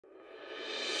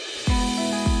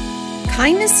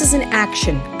Kindness is an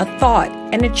action, a thought,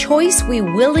 and a choice we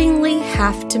willingly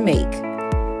have to make.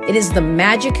 It is the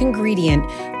magic ingredient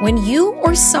when you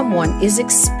or someone is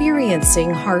experiencing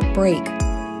heartbreak.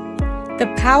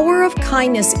 The power of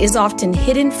kindness is often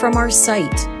hidden from our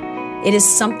sight. It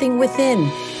is something within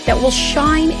that will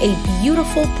shine a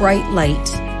beautiful, bright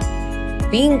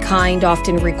light. Being kind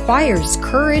often requires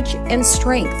courage and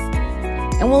strength,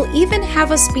 and will even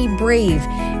have us be brave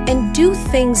and do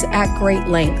things at great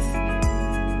length.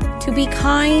 To be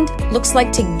kind looks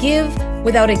like to give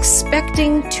without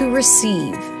expecting to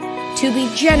receive, to be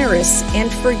generous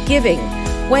and forgiving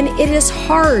when it is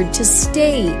hard to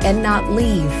stay and not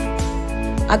leave.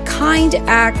 A kind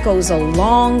act goes a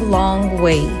long, long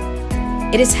way.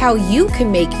 It is how you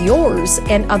can make yours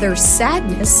and others'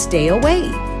 sadness stay away.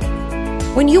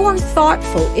 When you are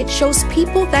thoughtful, it shows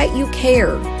people that you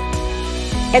care.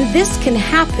 And this can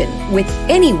happen with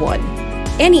anyone,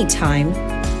 anytime,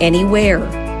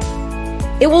 anywhere.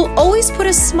 It will always put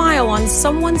a smile on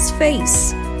someone's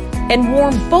face and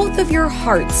warm both of your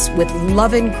hearts with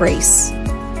love and grace.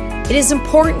 It is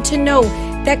important to know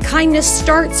that kindness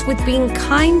starts with being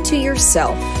kind to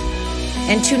yourself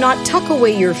and to not tuck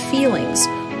away your feelings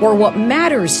or what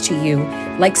matters to you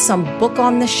like some book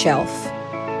on the shelf.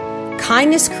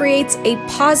 Kindness creates a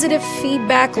positive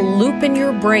feedback loop in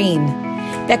your brain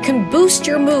that can boost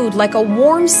your mood like a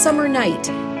warm summer night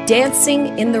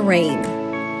dancing in the rain.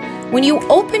 When you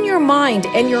open your mind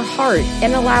and your heart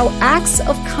and allow acts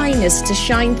of kindness to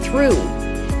shine through,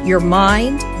 your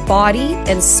mind, body,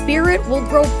 and spirit will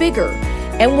grow bigger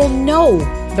and will know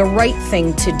the right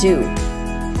thing to do.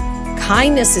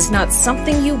 Kindness is not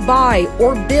something you buy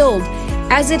or build,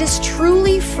 as it is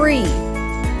truly free.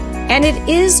 And it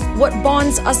is what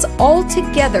bonds us all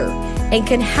together and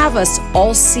can have us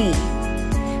all see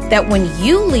that when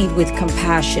you lead with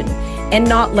compassion and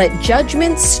not let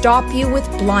judgment stop you with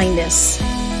blindness,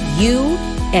 you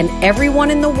and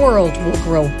everyone in the world will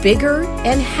grow bigger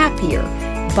and happier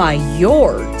by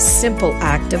your simple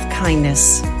act of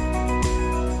kindness.